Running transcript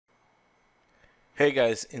Hey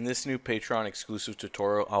guys, in this new Patreon exclusive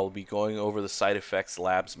tutorial, I will be going over the SideFX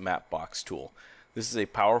Labs Mapbox Tool. This is a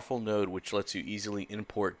powerful node which lets you easily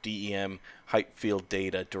import DEM height field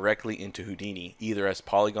data directly into Houdini, either as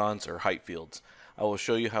polygons or height fields. I will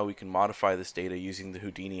show you how we can modify this data using the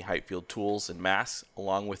Houdini height field tools and masks,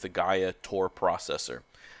 along with the Gaea Tor processor.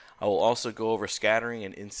 I will also go over scattering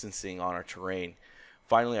and instancing on our terrain.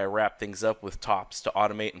 Finally, I wrap things up with tops to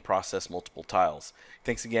automate and process multiple tiles.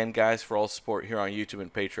 Thanks again, guys, for all the support here on YouTube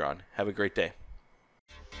and Patreon. Have a great day.